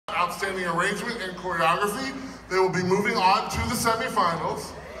outstanding arrangement and choreography. They will be moving on to the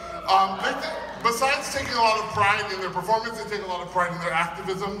semifinals. Besides taking a lot of pride in their performance, they take a lot of pride in their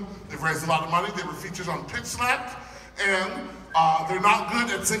activism. They've raised a lot of money. They were featured on Pitch Snack, and they're not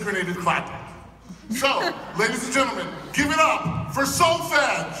good at synchronated clapping. So, ladies and gentlemen, give it up for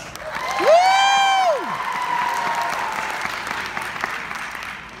Soulfege! Woo!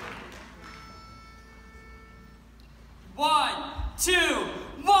 One, two,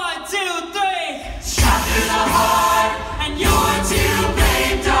 three! Shot in the heart.